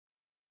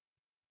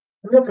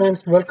Hello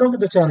friends, welcome to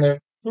the channel.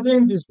 Today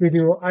in this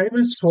video, I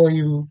will show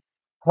you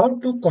how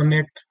to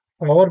connect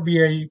Power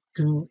BI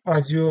to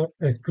Azure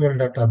SQL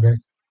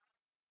database.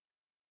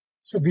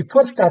 So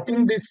before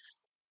starting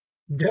this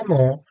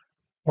demo,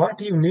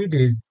 what you need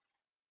is,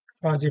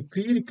 as a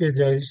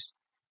prerequisite,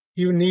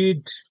 you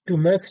need to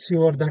make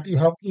sure that you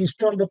have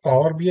installed the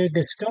Power BI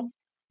desktop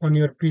on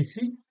your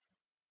PC.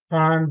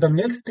 And the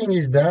next thing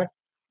is that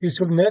you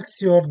should make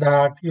sure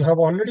that you have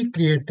already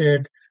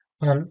created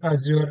an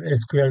Azure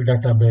SQL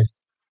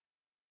database.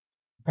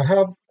 I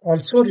have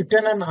also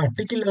written an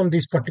article on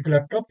this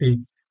particular topic.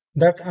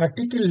 That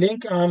article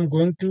link I am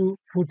going to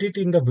put it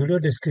in the video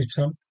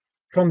description.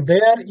 From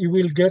there you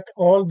will get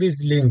all these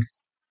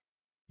links,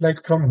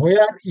 like from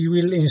where you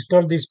will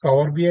install this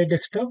Power BI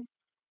desktop,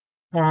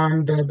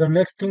 and the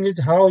next thing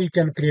is how you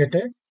can create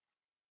an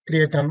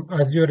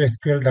Azure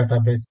SQL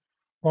database.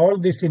 All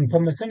this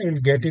information you will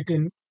get it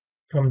in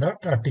from that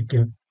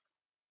article.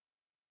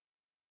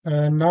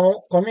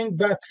 Now coming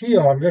back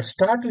here, let's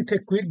start with a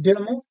quick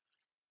demo.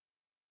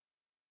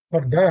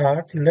 For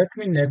that, let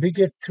me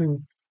navigate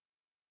to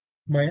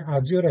my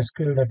Azure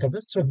SQL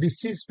database. So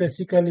this is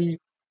basically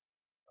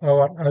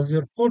our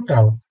Azure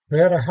portal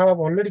where I have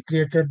already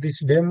created this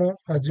demo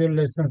Azure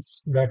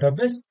Lessons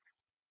database.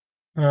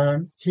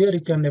 And here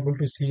you can able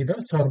to see the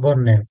server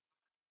name,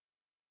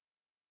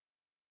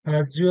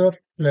 Azure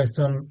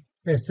Lesson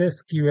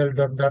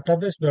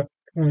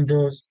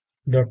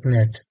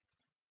ssql.database.windows.net.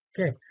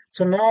 Okay,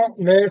 so now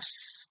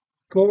let's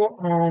go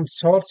and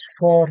search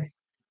for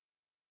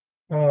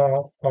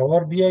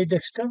Power BI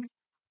desktop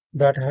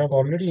that I have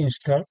already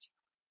installed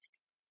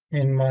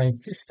in my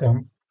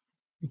system.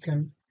 You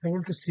can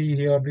able to see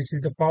here, this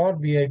is the Power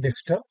BI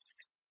desktop.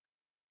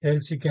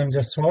 Else you can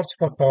just search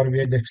for Power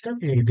BI desktop,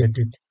 you will get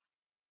it.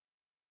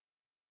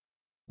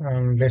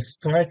 And let's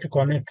try to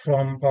connect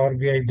from Power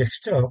BI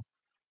desktop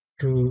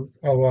to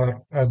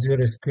our Azure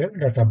SQL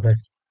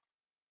database.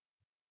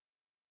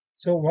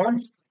 So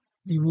once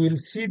you will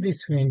see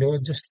this window,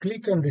 just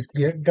click on this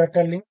get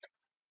data link.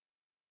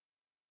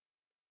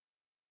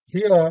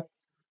 Here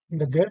in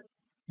the get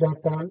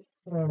data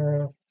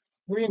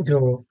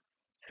window,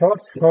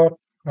 search for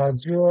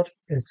Azure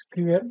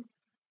SQL.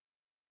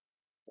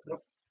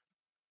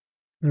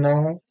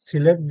 Now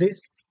select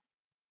this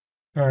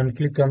and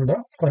click on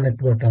the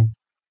connect button.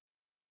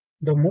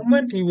 The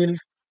moment you will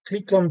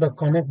click on the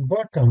connect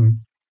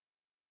button,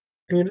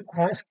 it will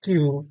ask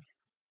you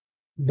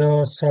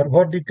the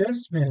server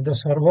details, means the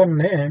server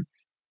name,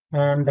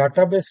 and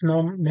database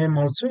name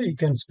also you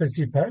can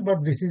specify,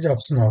 but this is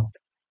optional.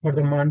 But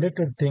the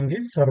mandatory thing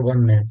is server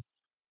name.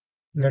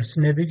 Let's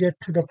navigate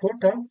to the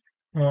portal,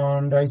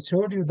 and I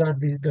showed you that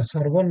this is the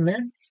server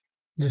name.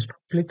 Just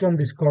click on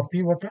this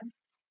copy button.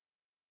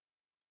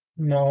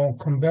 Now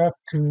come back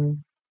to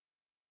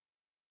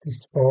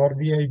this Power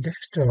BI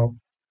desktop,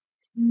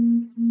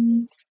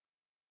 and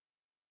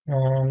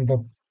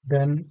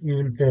then you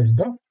will paste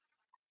the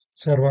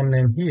server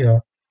name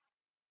here.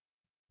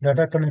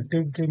 Data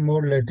connectivity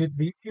mode, let it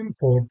be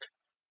import,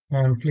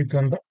 and click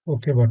on the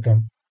OK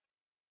button.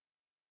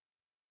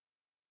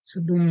 So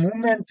the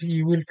moment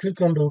you will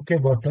click on the OK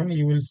button,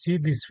 you will see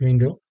this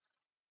window.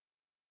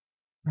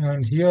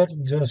 And here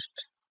just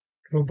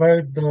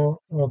provide the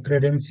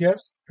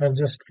credentials. I'll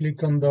just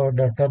click on the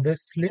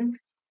database link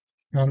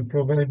and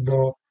provide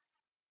the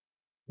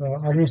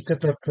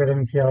administrator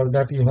credential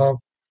that you have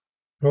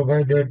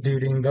provided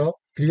during the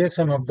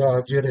creation of the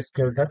Azure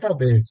SQL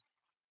database.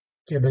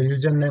 Okay, the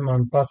username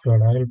and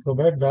password. I will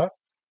provide that.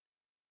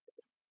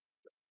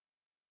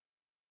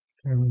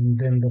 And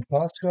then the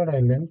password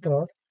I'll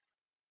enter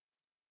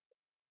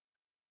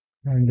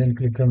and then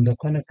click on the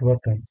connect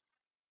button.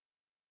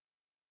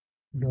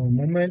 The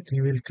moment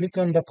you will click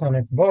on the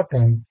connect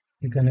button,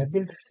 you can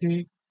able to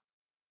see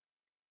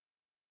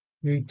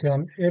we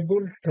can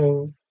able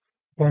to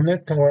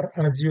connect our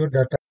Azure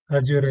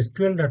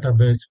SQL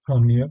database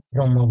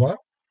from our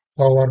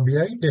Power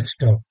BI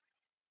desktop.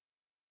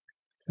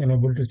 You can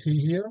able to see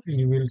here,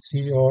 you will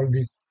see all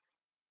these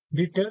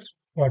details,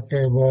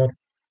 whatever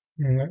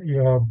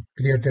you have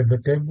created the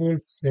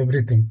tables,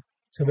 everything.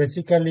 So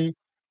basically,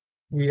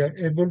 we are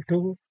able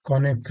to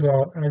connect to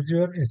our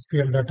Azure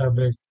SQL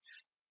database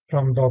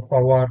from the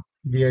Power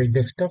BI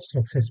desktop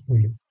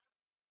successfully.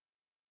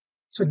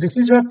 So this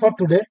is all for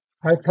today.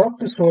 I thought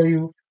to show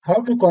you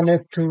how to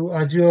connect to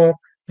Azure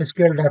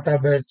SQL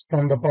database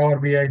from the Power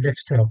BI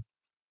desktop.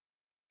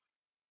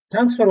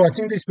 Thanks for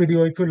watching this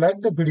video. If you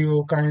like the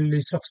video,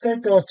 kindly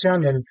subscribe to our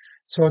channel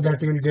so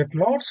that you will get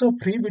lots of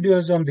free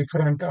videos on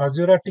different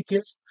Azure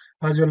articles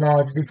as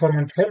well as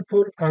different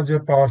helpful Azure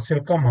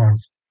PowerShell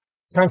commands.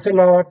 Thanks a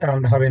lot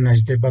and have a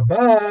nice day. Bye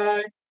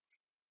bye.